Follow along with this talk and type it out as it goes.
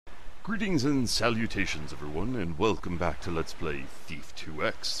Greetings and salutations, everyone, and welcome back to Let's Play Thief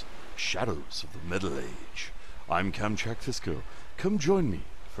 2X, Shadows of the Middle Age. I'm Kamchak Fisco. Come join me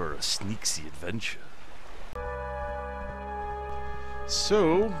for a sneaksy adventure.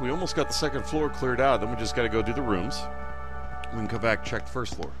 So, we almost got the second floor cleared out, then we just gotta go do the rooms. We can come back and check the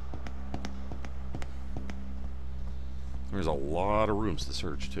first floor. There's a lot of rooms to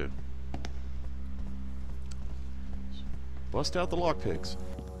search, too. Bust out the lockpicks.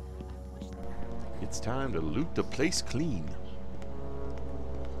 It's time to loot the place clean.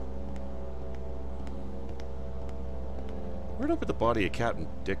 Where'd I put the body of Captain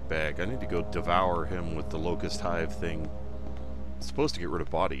Dickbag? I need to go devour him with the locust hive thing. It's supposed to get rid of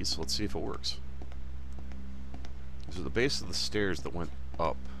bodies. Let's see if it works. These are the base of the stairs that went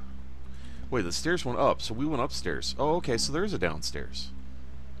up. Wait, the stairs went up, so we went upstairs. Oh, okay, so there's a downstairs.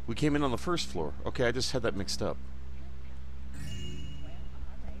 We came in on the first floor. Okay, I just had that mixed up.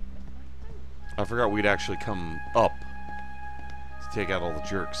 I forgot we'd actually come up to take out all the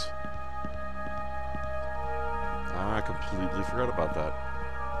jerks. I completely forgot about that.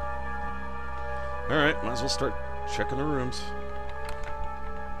 Alright, might as well start checking the rooms.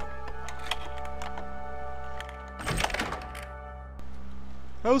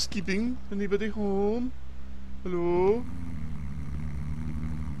 Housekeeping? Anybody home? Hello?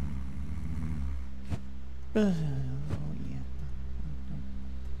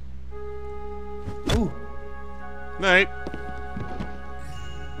 Ooh. Night.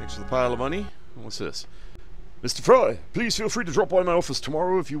 Thanks for the pile of money. What's this? Mr. Fry, please feel free to drop by my office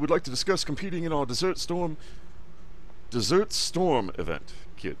tomorrow if you would like to discuss competing in our Desert Storm event.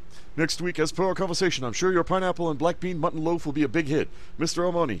 Kid. Next week, as per our conversation, I'm sure your pineapple and black bean mutton loaf will be a big hit. Mr.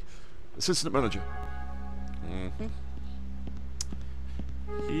 Armani, assistant manager.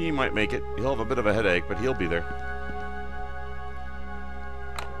 He might make it. He'll have a bit of a headache, but he'll be there.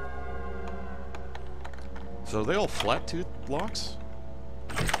 So are they all flat-tooth locks?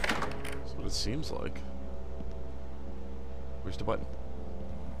 That's what it seems like. Where's the button?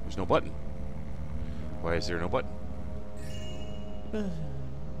 There's no button. Why is there no button?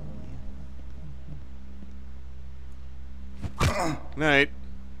 Night.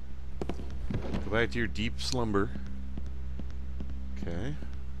 Go back to your deep slumber. Okay.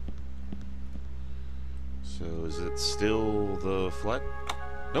 So is it still the flat?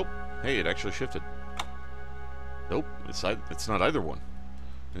 Nope. Hey, it actually shifted. Nope, it's not either one.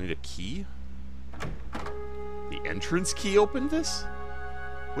 I need a key? The entrance key opened this?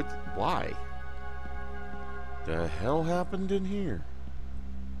 What? Why? The hell happened in here?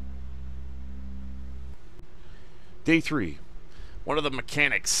 Day 3. One of the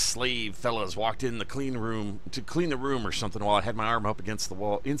mechanics slave fellas walked in to clean the room or something while I had my arm up against the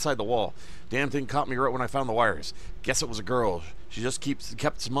wall, inside the wall. Damn thing caught me right when I found the wires. Guess it was a girl. She just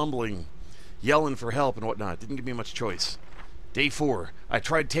kept mumbling, yelling for help and whatnot. Didn't give me much choice. Day 4. I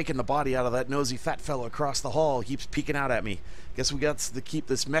tried taking the body out of that nosy fat fella across the hall. He keeps peeking out at me. Guess we got to keep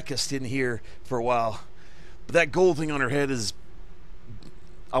this mechist in here for a while. But that gold thing on her head is...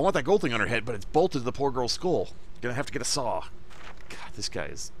 I want that gold thing on her head, but it's bolted to the poor girl's skull. Gonna have to get a saw. God, this guy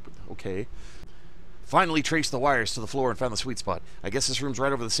is... okay. Finally traced the wires to the floor and found the sweet spot. I guess this room's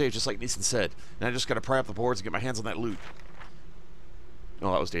right over the safe, just like Neeson said. Now I just gotta pry up the boards and get my hands on that loot.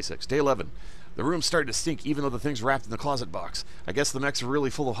 Oh, that was day 6. Day 11. The room's starting to stink, even though the thing's wrapped in the closet box. I guess the mech's are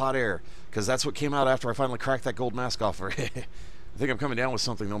really full of hot air, because that's what came out after I finally cracked that gold mask off her. I think I'm coming down with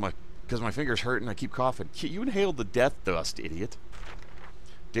something, though, because my fingers hurt and I keep coughing. You inhaled the death dust, idiot.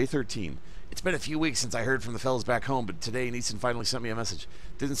 Day 13. It's been a few weeks since I heard from the fellas back home, but today Neeson finally sent me a message.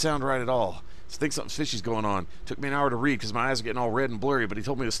 Didn't sound right at all. I think something fishy's going on. Took me an hour to read because my eyes are getting all red and blurry, but he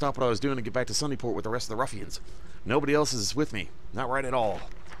told me to stop what I was doing and get back to Sunnyport with the rest of the ruffians. Nobody else is with me. Not right at all.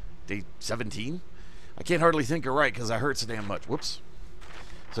 Day 17? I can't hardly think or write because I hurt so damn much. Whoops.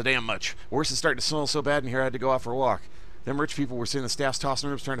 So damn much. Worse is starting to smell so bad in here I had to go out for a walk. Them rich people were seeing the staff's tossing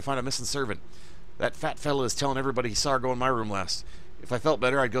rooms trying to find a missing servant. That fat fella is telling everybody he saw her go in my room last. If I felt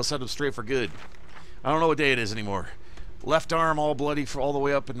better, I'd go set him straight for good. I don't know what day it is anymore. Left arm all bloody for all the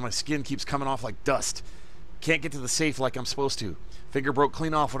way up and my skin keeps coming off like dust. Can't get to the safe like I'm supposed to. Finger broke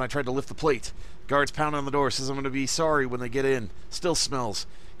clean off when I tried to lift the plate. Guards pounding on the door, says I'm going to be sorry when they get in. Still smells.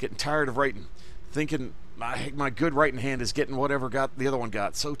 Getting tired of writing. Thinking my good writing hand is getting whatever got the other one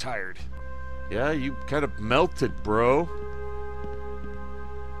got. So tired. Yeah, you kind of melted, bro.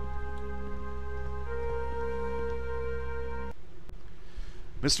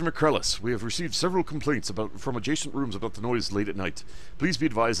 Mr. McCrellis, we have received several complaints from adjacent rooms about the noise late at night. Please be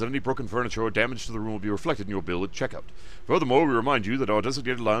advised that any broken furniture or damage to the room will be reflected in your bill at checkout. Furthermore, we remind you that there are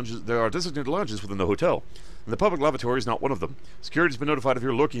designated lounges within the hotel, and the public lavatory is not one of them. Security has been notified if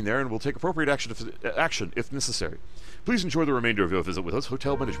you're lurking there and will take appropriate action if necessary. Please enjoy the remainder of your visit with us,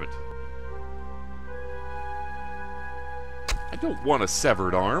 Hotel Management. I don't want a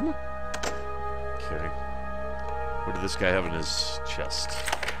severed arm. Okay. What did this guy have in his chest?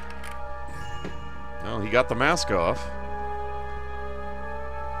 Well, he got the mask off.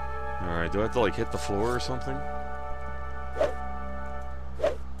 Alright, do I have to, like, hit the floor or something?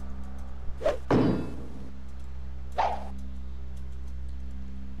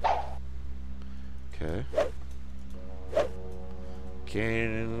 Okay.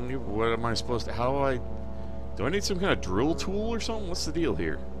 What am I supposed to... How do I need some kind of drill tool or something? What's the deal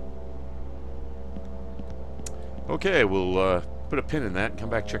here? Okay, we'll put a pin in that and come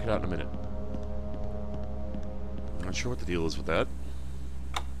back and check it out in a minute. I'm not sure what the deal is with that.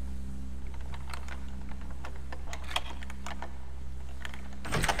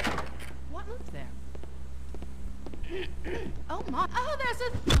 What was there? Oh my! Oh, there's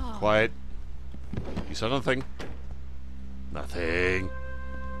a... Oh. Quiet. You saw nothing? Nothing.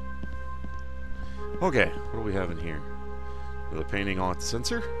 Okay, what do we have in here? The painting on the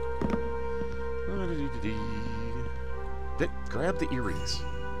sensor? Grab the earrings.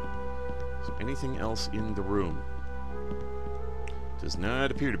 Is there anything else in the room? Does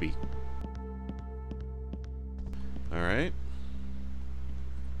not appear to be. Alright.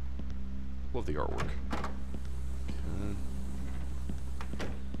 Love the artwork.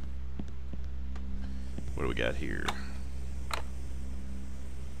 What do we got here?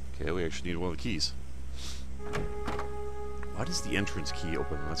 Okay, we actually need one of the keys. Why does the entrance key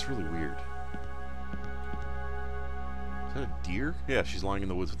open? That's really weird. Is that a deer? Yeah, she's lying in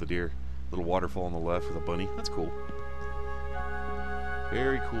the woods with a deer. Little waterfall on the left with a bunny. That's cool.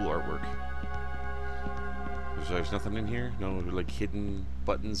 Very cool artwork. There's nothing in here? No, like, hidden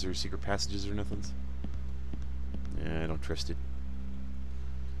buttons or secret passages or nothing? Yeah, I don't trust it.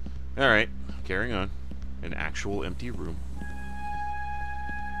 Alright, carrying on. An actual empty room.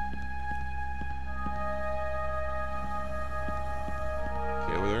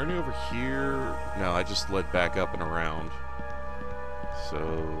 Okay, were there any over here? No, I just led back up and around. So...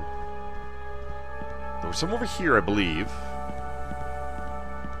 there was some over here, I believe.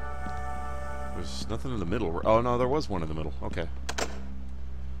 There's nothing in the middle. Oh, no, there was one in the middle. Okay.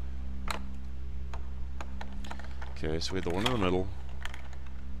 Okay, so we had the one in the middle.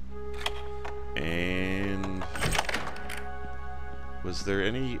 And... was there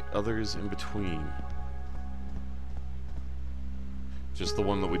any others in between? Just the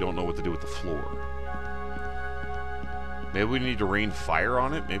one that we don't know what to do with the floor. Maybe we need to rain fire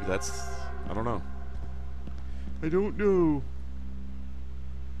on it? Maybe that's... I don't know. I don't know.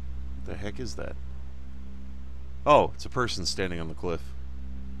 What the heck is that? Oh, it's a person standing on the cliff.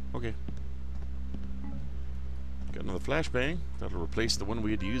 Okay. Got another flashbang. That'll replace the one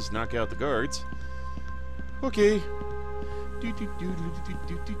we had to use to knock out the guards. Okay.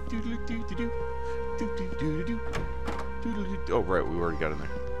 Oh, right, we already got in there.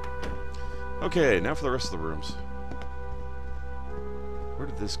 Okay, now for the rest of the rooms. Where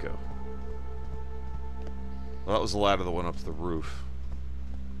did this go? Well, that was the ladder that went up to the roof.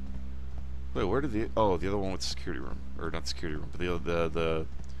 Wait, where did the... oh, the other one with the security room. Or not the security room, but the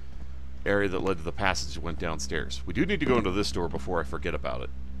area that led to the passage that went downstairs. We do need to go into this door before I forget about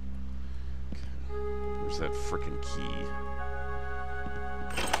it. Okay. Where's that frickin' key?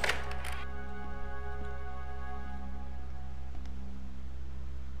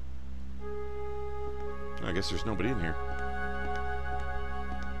 I guess there's nobody in here.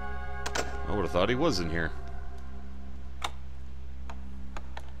 I would have thought he was in here.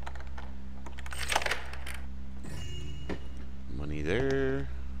 Money there.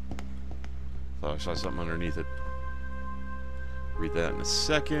 Thought I saw something underneath it. Read that in a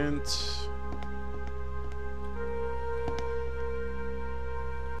second.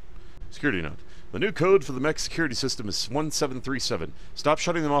 Security note. The new code for the mech security system is 1737. Stop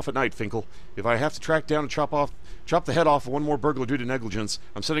shutting them off at night, Finkel. If I have to track down and chop the head off of one more burglar due to negligence,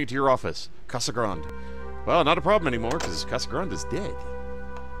 I'm sending it to your office. Casagrande. Well, not a problem anymore, because Casagrande is dead.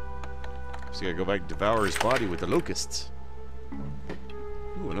 So I gotta go back and devour his body with the locusts.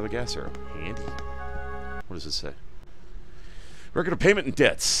 Ooh, another gas arrow. Handy. What does it say? Record of payment and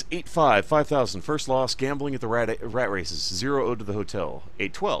debts. 8-5, 5,000. First loss, gambling at the rat races. 0 owed to the hotel.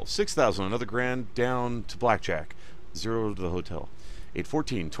 8-12, 6,000. Another grand down to blackjack. 0 to the hotel.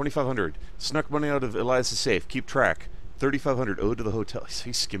 8-14, 2,500. Snuck money out of Elias's safe. Keep track. $3,500 owed to the hotel.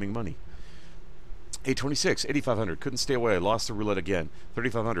 He's skimming money. 826, 8,500. Couldn't stay away. I lost the roulette again.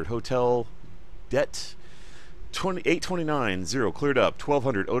 3,500. Hotel debt. 829, 0. Cleared up.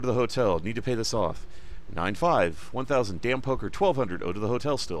 1,200 owed to the hotel. Need to pay this off. 95, 1,000. Damn poker. 1,200 owed to the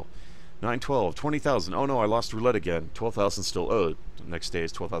hotel still. 912, 20,000. Oh no, I lost roulette again. 12,000 still owed. The next day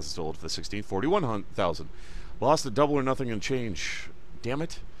is 12,000 still owed for the 16th. 41,000. Lost a double or nothing in change. Damn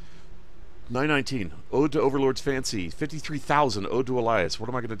it. 919, owed to Overlord's Fancy. 53,000 owed to Elias. What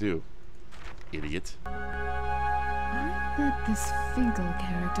am I going to do? Idiot. I bet this Finkel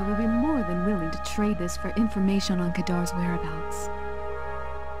character will be more than willing to trade this for information on Kadar's whereabouts.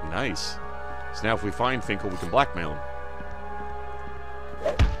 Nice. So now if we find Finkel, we can blackmail him.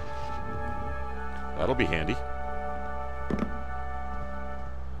 That'll be handy.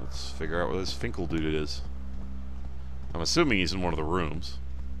 Let's figure out where this Finkel dude is. I'm assuming he's in one of the rooms.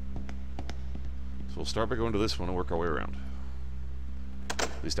 So we'll start by going to this one and work our way around.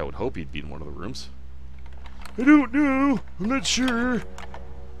 At least I would hope he'd be in one of the rooms. I don't know. I'm not sure.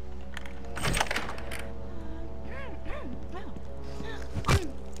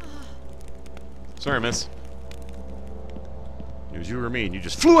 Sorry, miss. It was you or me, and you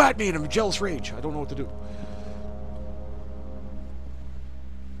just flew at me in a jealous rage. I don't know what to do.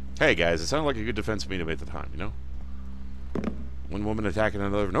 Hey, guys, it sounded like a good defense meeting at the time, you know? One woman attacking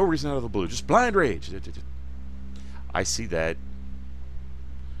another for no reason out of the blue. Just blind rage. I see that.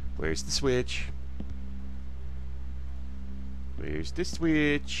 Where's the switch? Where's the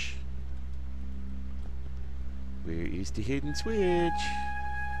switch? Where is the hidden switch?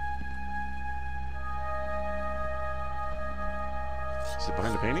 Is it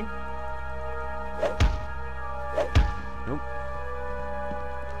behind the painting? Nope.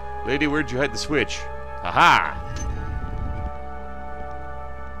 Lady, where'd you hide the switch? Aha!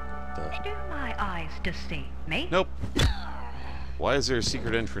 Do my eyes deceive me? Nope. Why is there a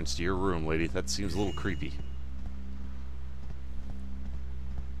secret entrance to your room, lady? That seems a little creepy.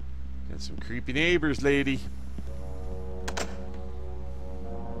 Got some creepy neighbors, lady.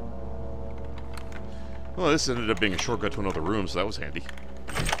 Well, this ended up being a shortcut to another room, so that was handy.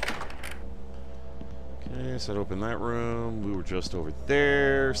 Okay, so I'd open that room. We were just over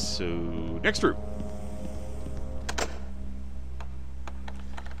there, so next room.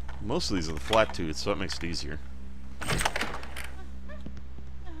 Most of these are the flat tooth, so that makes it easier.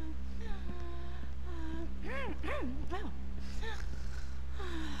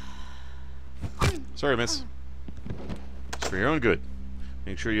 Sorry, miss. It's for your own good.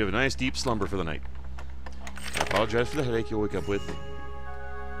 Make sure you have a nice deep slumber for the night. I apologize for the headache you'll wake up with.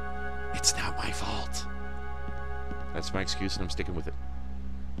 It's not my fault. That's my excuse, and I'm sticking with it.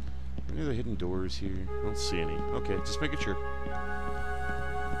 Any other hidden doors here? I don't see any. Okay, just making sure.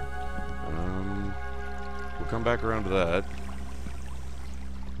 We'll come back around to that.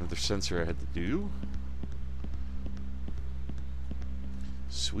 Another sensor I had to do.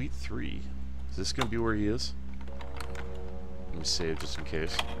 Suite 3. Is this going to be where he is? Let me save just in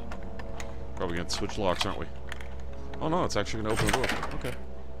case. Probably going to switch locks, aren't we? Oh no, it's actually going to open the door. Okay.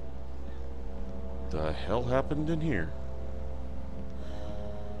 The hell happened in here?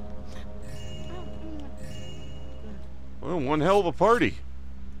 Well, one hell of a party.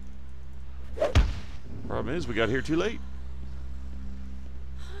 Problem is, we got here too late.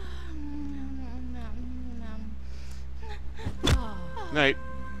 Night.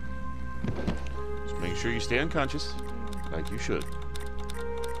 Just make sure you stay unconscious, like you should.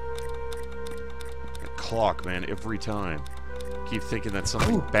 A clock, man, every time. Keep thinking that's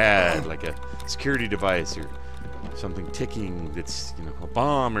something bad, like a security device or something ticking that's, you know, a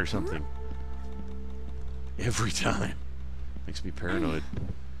bomb or something. Every time. Makes me paranoid.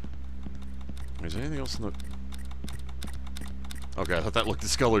 Is there anything else in the... Okay, I thought that looked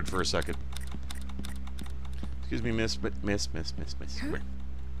discolored for a second. Excuse me, miss. Come here.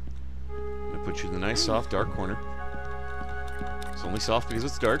 I'm gonna put you in the nice, soft, dark corner. It's only soft because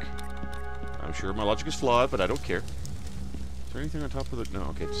it's dark. I'm sure my logic is flawed, but I don't care. Is there anything on top of it? No,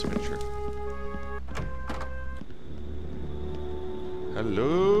 okay, just make sure.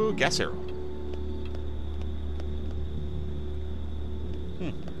 Hello, gas arrow.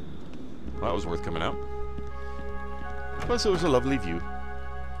 Well, that was worth coming out. Plus, it was a lovely view.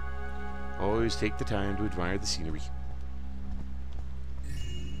 Always take the time to admire the scenery.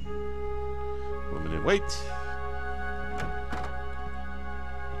 Woman in white.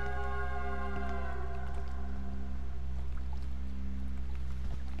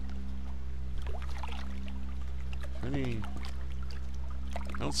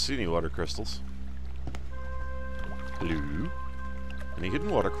 I don't see any water crystals. Hello? Any hidden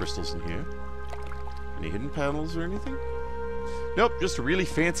water crystals in here? Any hidden panels or anything? Nope, just a really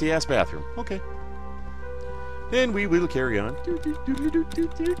fancy-ass bathroom. Okay. Then we will carry on.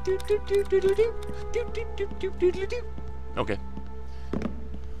 Okay.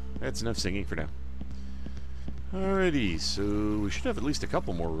 That's enough singing for now. Alrighty, so we should have at least a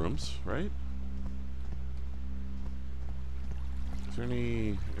couple more rooms, right? Is there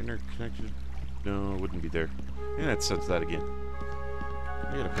any interconnected? No, it wouldn't be there. Yeah, it says that again.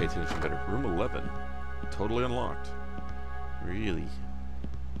 I gotta pay attention better. Room 11. Totally unlocked. Really?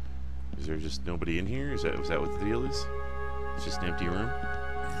 Is there just nobody in here? Was that what the deal is? It's just an empty room?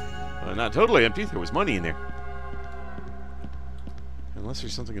 Not totally empty. There was money in there. Unless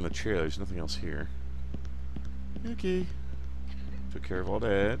there's something in the chair. There's nothing else here. Okay. Took care of all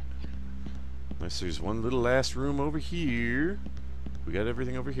that. Unless there's one little last room over here. We got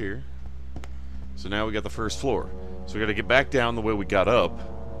everything over here. So now we got the first floor. So we got to get back down the way we got up,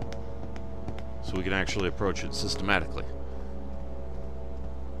 so we can actually approach it systematically.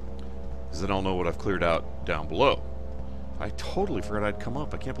 Because then I'll know what I've cleared out down below. I totally forgot I'd come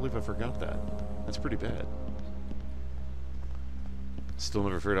up. I can't believe I forgot that. That's pretty bad. Still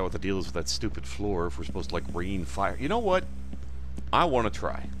never figured out what the deal is with that stupid floor, if we're supposed to, like, rain fire. You know what? I want to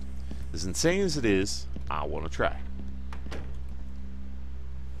try. As insane as it is, I want to try.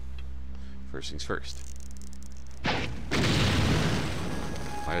 First things first. I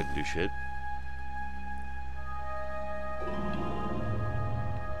didn't do shit.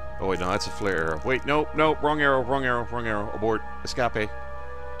 Oh wait, no, that's a flare arrow. Wait, no, wrong arrow, wrong arrow, wrong arrow. Abort. Escape.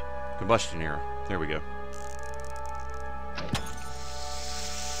 Combustion arrow. There we go.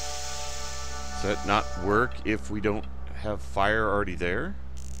 Does that not work if we don't have fire already there?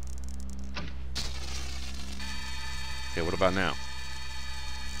 Okay, what about now?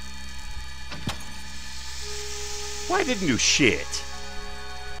 Why didn't do shit?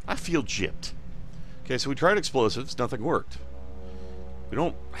 I feel gypped. Okay, so we tried explosives. Nothing worked. We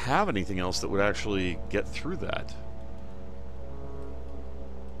don't have anything else that would actually get through that.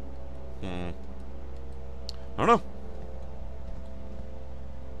 I don't know.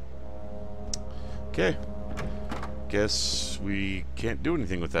 Okay. Guess we can't do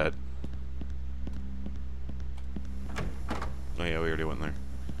anything with that. Oh yeah, we already went there.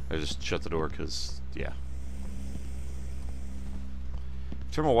 I just shut the door because, yeah.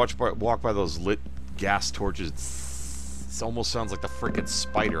 Every time I walk by those lit gas torches, it almost sounds like the frickin'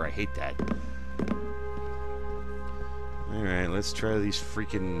 spider. I hate that. Alright, let's try these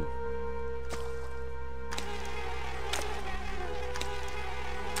freaking...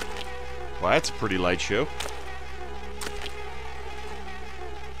 Well, that's a pretty light show.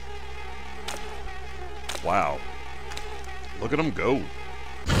 Wow. Look at them go.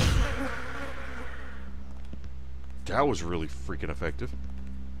 That was really freaking effective.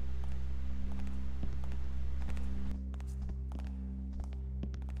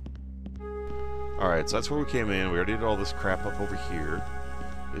 Alright, so that's where we came in. We already did all this crap up over here.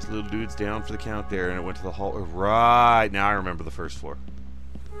 This little dude's down for the count there, and it went to the hall. Right, now I remember the first floor.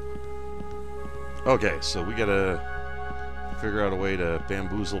 Okay, so we gotta figure out a way to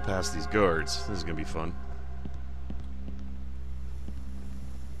bamboozle past these guards. This is gonna be fun.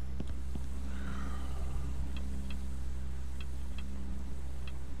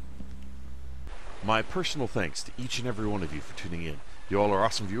 My personal thanks to each and every one of you for tuning in. You all are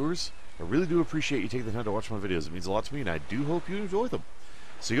awesome viewers. I really do appreciate you taking the time to watch my videos. It means a lot to me, and I do hope you enjoy them.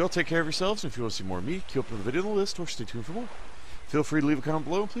 So you all take care of yourselves, and if you want to see more of me, keep up with the video on the list, or stay tuned for more. Feel free to leave a comment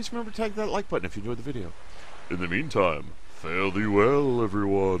below, and please remember to tag that like button if you enjoyed the video. In the meantime, fare thee well,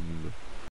 everyone.